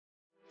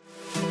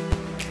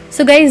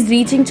So guys,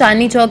 reaching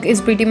Chandni Chowk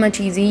is pretty much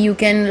easy. You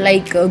can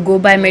like go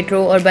by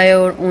metro or by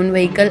your own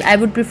vehicle. I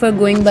would prefer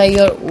going by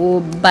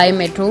by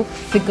metro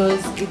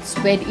because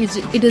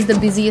it is the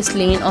busiest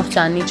lane of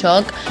Chandni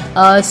Chowk.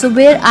 So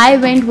where I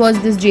went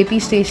was this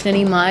JP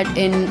Stationery Mart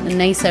in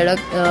Nai Sadak.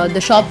 The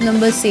shop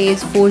number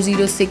says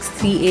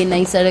 4063A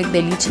Nai Sadak,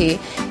 Delhi 6.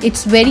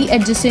 It's very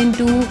adjacent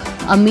to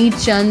Amit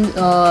Chand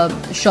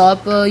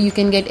shop. You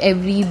can get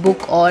every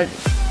book or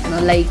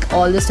like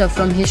all the stuff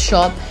from his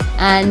shop,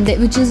 and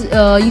which is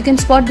you can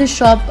spot this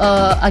shop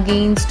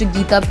against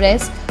Geeta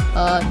Press.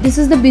 This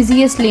is the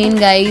busiest lane,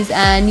 guys,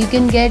 and you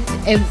can get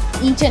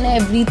each and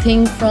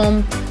everything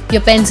from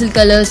your pencil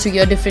colors to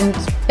your different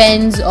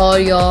pens or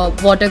your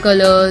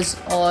watercolors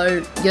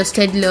or your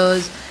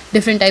Staedlers,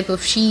 different type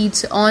of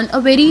sheets on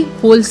a very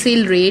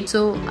wholesale rate.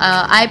 So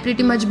I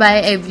pretty much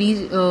buy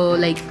every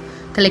like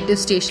collective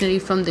stationery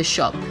from this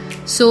shop.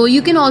 So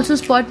you can also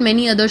spot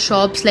many other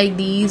shops like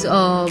these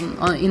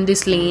in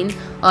this lane,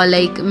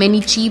 like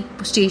many cheap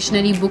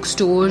stationery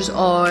bookstores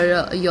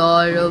or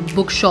your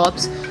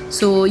bookshops.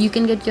 So you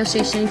can get your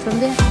stationery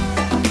from there.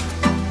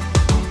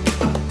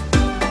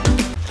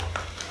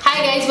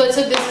 Hi guys, what's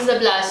up? This is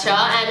Abhilasha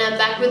and I'm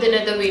back with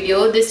another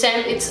video. This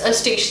time it's a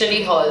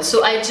stationery haul.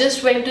 So I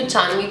just went to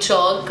Chandni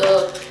Chowk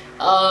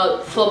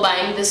for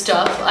buying this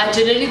stuff. I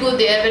generally go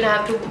there when I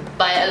have to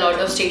buy a lot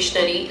of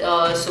stationery,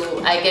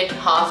 so I get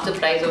half the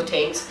price of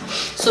things.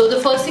 So the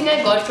first thing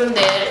I got from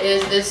there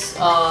is this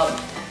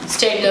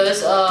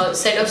Staedlers,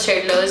 set of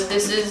Staedlers.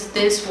 This is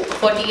this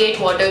 48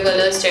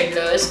 watercolor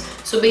Staedlers.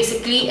 So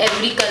basically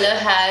every color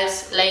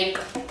has like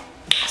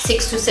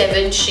 6 to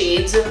 7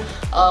 shades.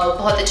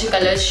 बहुत अच्छे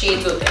color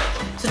shades होते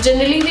हैं. So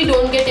generally we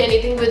don't get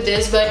anything with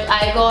this, but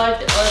I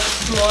got a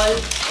small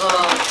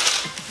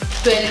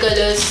 12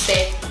 colors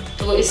set.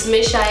 So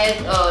इसमें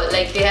शायद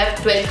like they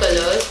have 12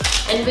 colors,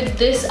 and with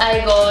this I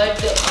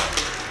got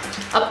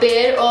a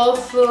pair of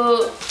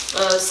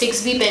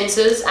 6B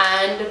pencils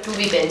and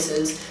 2B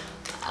pencils.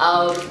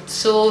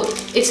 So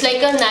it's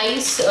like a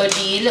nice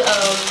deal.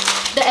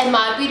 The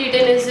MRP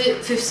written is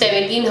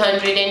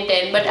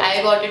 1710, but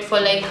I got it for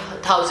like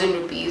 1000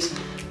 rupees.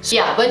 So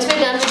yeah, once we're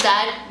done with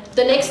that,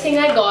 the next thing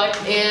I got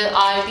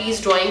are these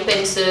drawing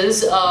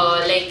pencils.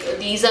 Like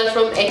these are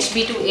from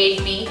HB to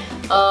 8B.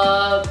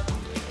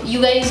 You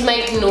guys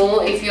might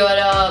know if you are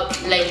a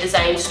like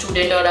design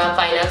student or a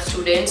fine art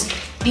students.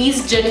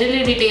 These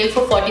generally retail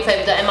for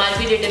 45. The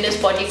MRP written is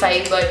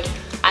 45, but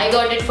I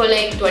got it for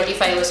like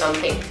 25 or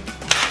something.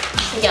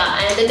 Yeah,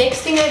 and the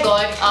next thing I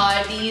got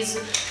are these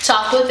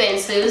charcoal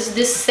pencils.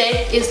 This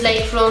set is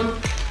like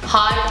from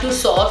hard to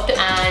soft,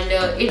 and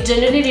it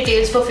generally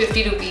retails for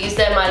 50 rupees.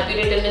 The MRP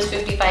written is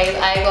 55.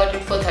 I got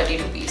it for 30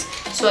 rupees.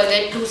 So I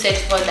get 2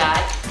 sets for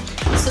that.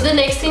 So the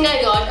next thing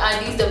I got are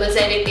these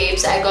double-sided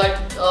tapes. I got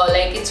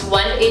like it's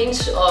 1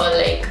 inch or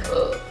like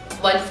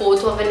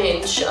 1/4 of an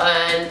inch,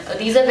 and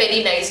these are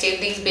very nice tape.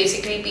 These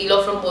basically peel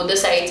off from both the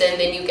sides, and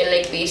then you can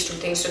like paste 2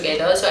 things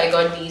together. So I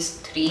got these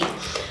 3.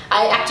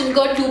 I actually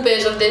got 2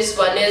 pairs of this.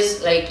 One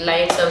is like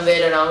lying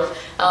somewhere around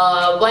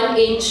 1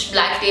 inch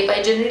black tape. I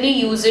generally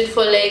use it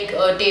for like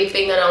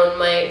taping around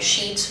my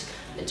sheets,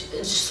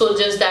 so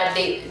just that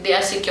they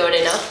are secured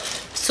enough.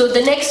 So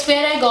the next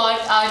pair I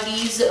got are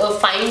these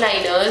fine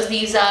liners.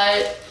 These are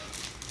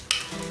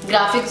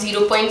graphic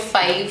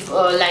 0.5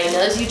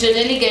 liners. You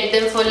generally get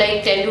them for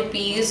like 10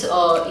 rupees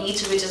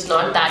each, which is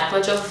not that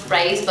much of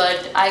price,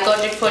 but I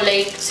got it for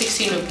like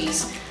 16 rupees.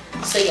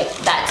 So yeah,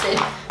 that's it.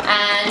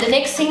 And the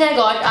next thing I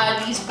got are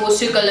these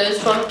poster colors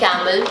from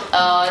Camel.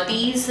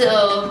 These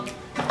are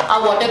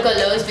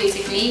watercolors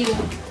basically. You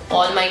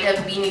all might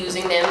have been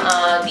using them.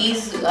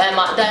 The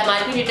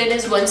MRP written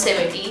is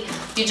 170.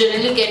 You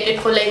generally get it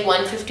for like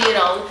 150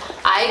 around.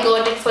 I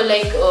got it for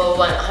like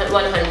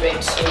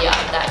 100. So yeah,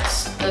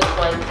 that's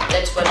one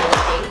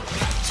more thing.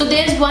 So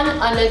there's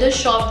another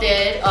shop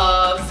there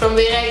from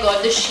where I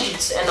got the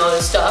sheets and all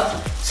the stuff.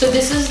 So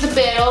this is the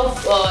pair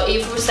of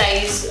A4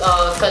 size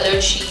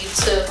colored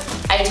sheets.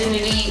 I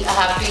generally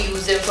have to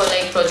use them for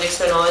like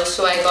projects and all.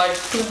 So I got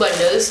 2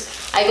 bundles.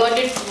 I got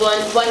it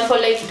one for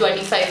like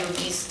 25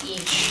 rupees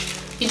each.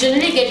 You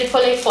generally get it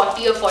for like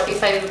 40 or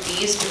 45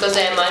 rupees because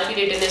the MRP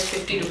written is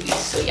 50 rupees.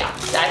 So yeah,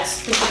 that's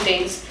the 2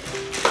 things.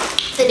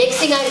 The next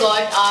thing I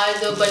got are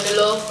the bundle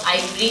of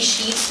ivory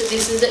sheets.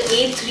 This is the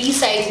A3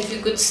 size, if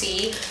you could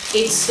see.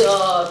 It's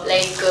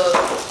like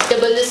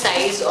double the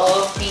size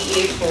of the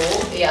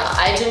A4.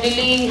 Yeah, I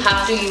generally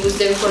have to use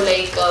them for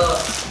like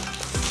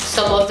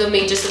some of the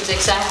major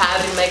subjects I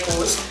have in my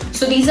course.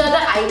 So these are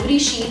the ivory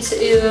sheets.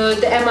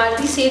 The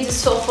MRP says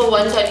it's for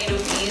 130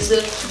 rupees,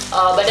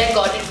 but I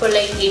got it for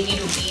like 80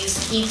 rupees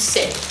each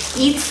set.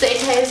 Each set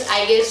has,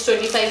 I guess,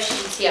 25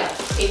 sheets. Yeah,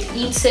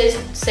 each set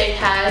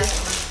has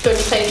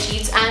 25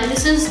 sheets, and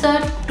this is the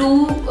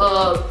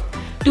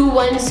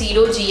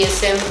 210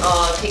 GSM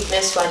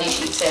thickness wali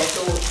sheets.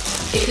 So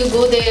if you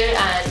go there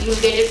and you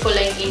get it for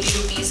like 80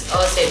 rupees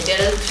a set.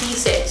 There are 3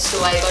 sets,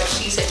 so I got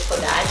 3 sets for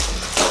that.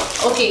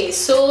 Okay,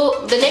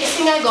 so the next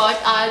thing I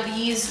got are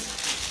these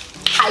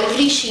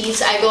ivory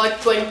sheets. I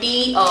got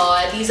 20.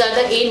 These are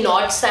the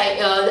A0 size,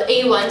 the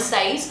A1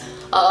 size.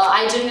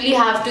 I generally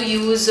have to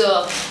use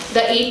the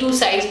A2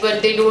 size,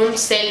 but they don't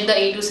sell the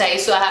A2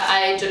 size, so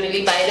I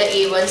generally buy the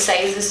A1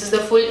 size. This is the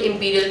full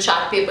imperial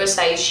chart paper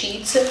size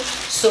sheets,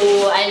 so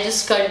I'll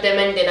just cut them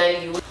and then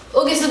I'll use.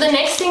 Okay, so the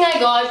next thing I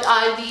got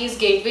are these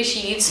gateway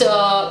sheets.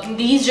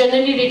 These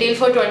generally retail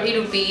for 20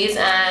 rupees,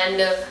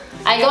 and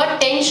I got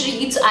 10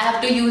 sheets. I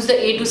have to use the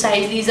A2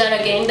 size. These are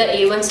again the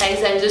A1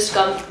 size. I'll just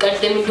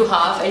cut them into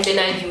half and then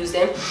I'll use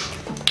them.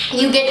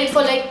 You get it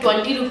for like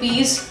 20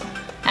 rupees.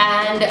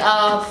 And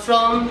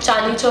from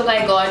Chandni Chowk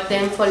I got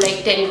them for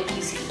like 10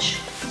 rupees each.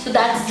 So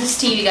that's the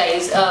steal,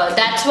 guys.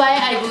 That's why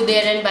I go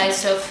there and buy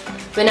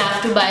stuff when I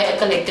have to buy it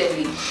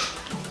collectively.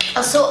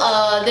 So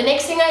the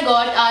next thing I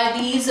got are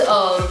these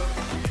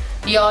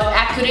your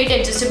accurate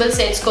adjustable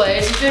set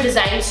squares. If you're a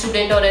design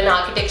student or an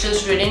architectural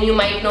student, you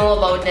might know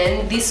about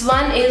them. This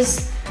one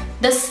is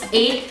the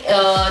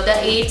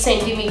 8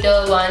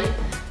 centimeter one,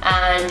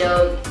 and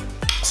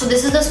so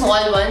this is the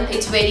small one.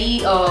 It's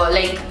very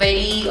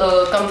very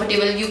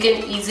comfortable. You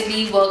can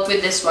easily work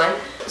with this one.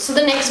 So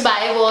the next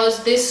buy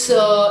was this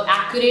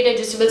accurate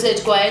adjustable set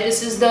square.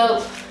 This is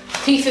the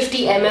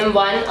 350 mm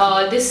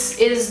one. This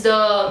is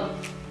the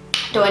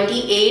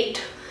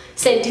 28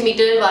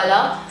 centimeter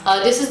wala.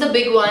 This is the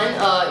big one,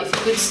 if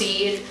you could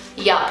see it.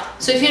 Yeah,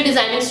 so if you're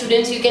designing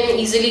students, you can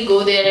easily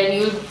go there and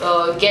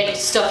you'll get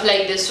stuff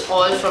like this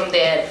all from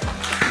there.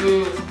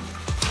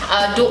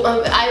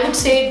 I would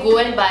say go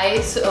and buy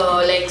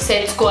like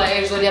set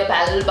squares or your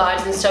parallel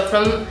bars and stuff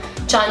from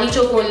Chandni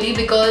Chowk only,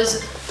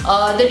 because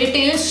the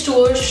retail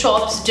store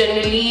shops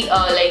generally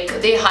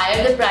like they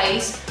hire the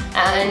price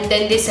and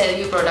then they sell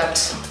you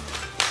products.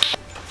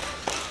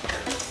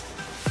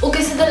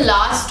 Okay, so the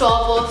last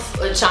stop of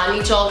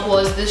Chandni Chowk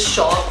was this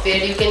shop where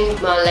you can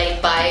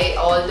like buy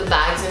all the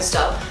bags and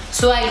stuff.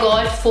 So I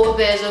got 4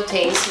 pairs of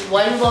things.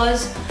 One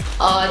was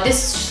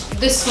this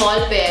small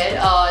pair,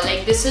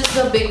 like this is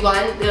the big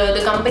one.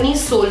 The company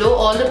is Solo.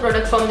 All the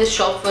product from this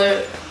shop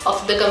were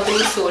of the company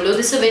Solo.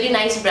 This is a very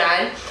nice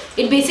brand.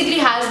 It basically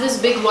has this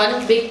big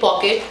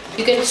pocket.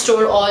 You can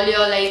store all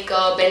your like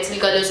pencil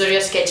colors or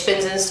your sketch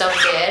pens and stuff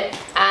there.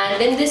 And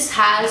then this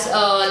has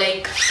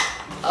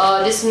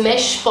this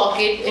mesh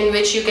pocket in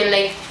which you can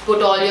like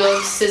put all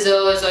your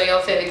scissors or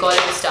your Fevicol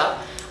and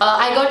stuff.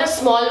 I got a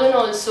small one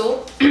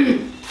also.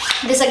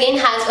 This again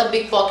has a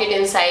big pocket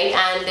inside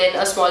and then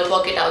a small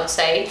pocket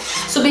outside.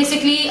 So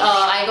basically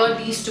I got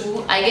these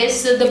two. I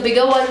guess the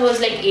bigger one was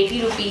like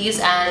 80 rupees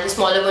and the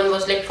smaller one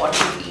was like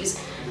 40 rupees.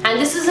 And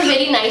this is a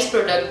very nice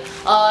product.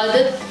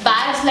 The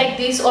bags like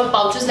this or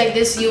pouches like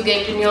this you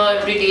get in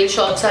your retail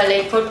shops are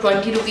like for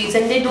 20 rupees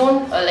and they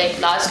don't like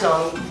last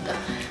long.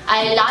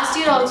 I last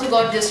year also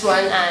got this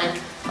one and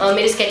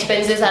मेरे sketch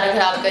pens से सारा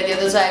खराब कर दिया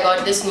था, so I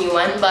got this new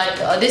one.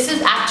 But this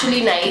is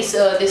actually nice.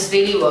 This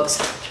really works.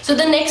 So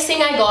the next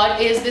thing I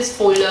got is this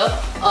folder.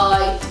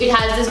 It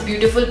has this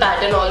beautiful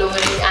pattern all over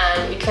it,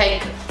 and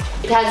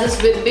it has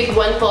this big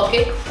one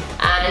pocket,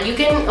 and you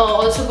can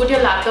also put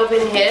your laptop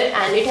in here,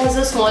 and it has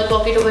a small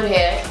pocket over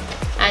here,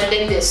 and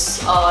then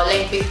this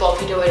like big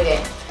pocket over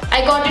here.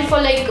 I got it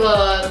for like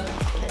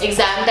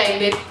exam time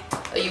में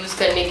use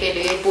करने के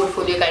लिए,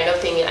 portfolio kind of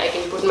thing. I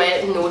can put my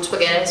notes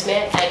वगैरह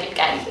इसमें. I can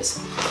carry this.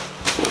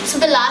 So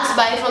the last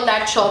buy from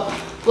that shop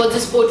was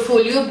this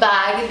portfolio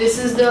bag. This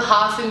is the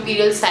half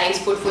imperial size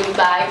portfolio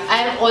bag. I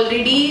have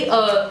already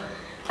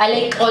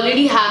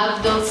already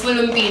have the full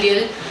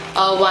imperial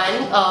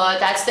one.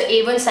 That's the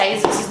A1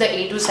 size. This is the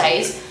A2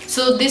 size.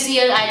 So this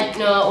year I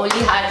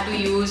only had to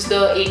use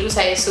the A2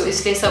 size. So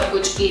इसलिए सब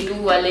कुछ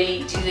A2 वाले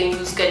चीजें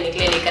use करने के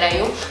लिए लेकर आई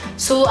हूँ.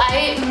 So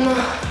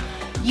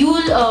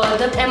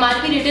the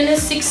MRP written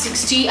is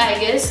 660, I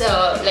guess.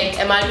 Like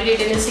MRP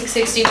written is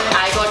 660, but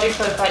I got it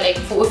for like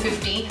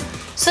 450.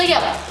 So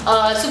yeah,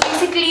 so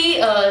basically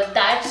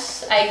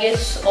that's I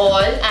guess all.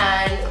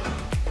 And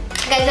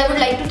guys, I would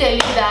like to tell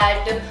you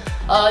that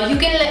you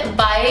can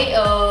buy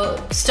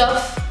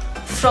stuff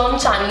from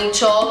Chandni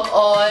Chowk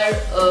or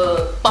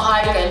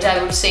Paharganj,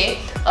 I would say.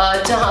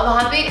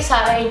 वहाँ पे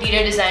सारा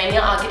interior design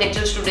या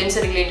architectural students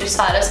से related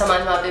सारा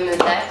सामान वहाँ पे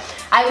मिलता है.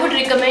 I would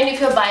recommend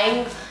if you're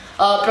buying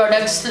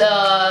products,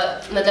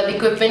 मतलब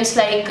equipments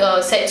like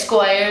set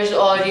squares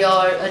or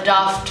your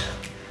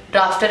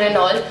drafter and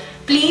all,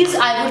 please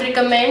I would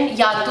recommend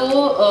या तो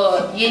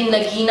ये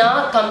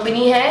Nagina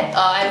company है,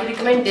 I would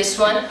recommend this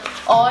one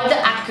or the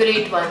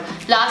accurate one.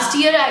 Last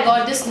year I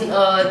got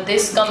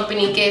this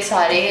company के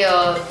सारे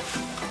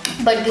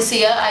but this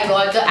year I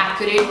got the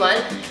accurate one.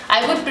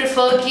 I would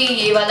prefer कि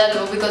ये वाला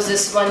लो because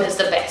this one is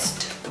the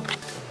best.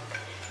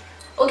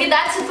 Okay,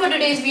 that's it for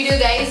today's video,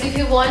 guys. If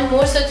you want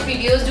more such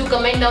videos, do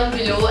comment down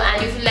below,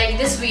 and if you like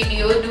this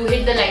video, do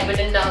hit the like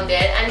button down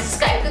there and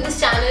subscribe to this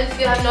channel if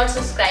you have not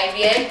subscribed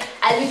yet.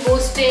 I'll be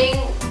posting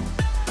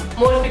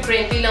more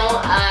frequently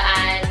now,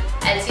 and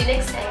I'll see you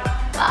next time.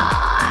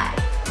 Bye.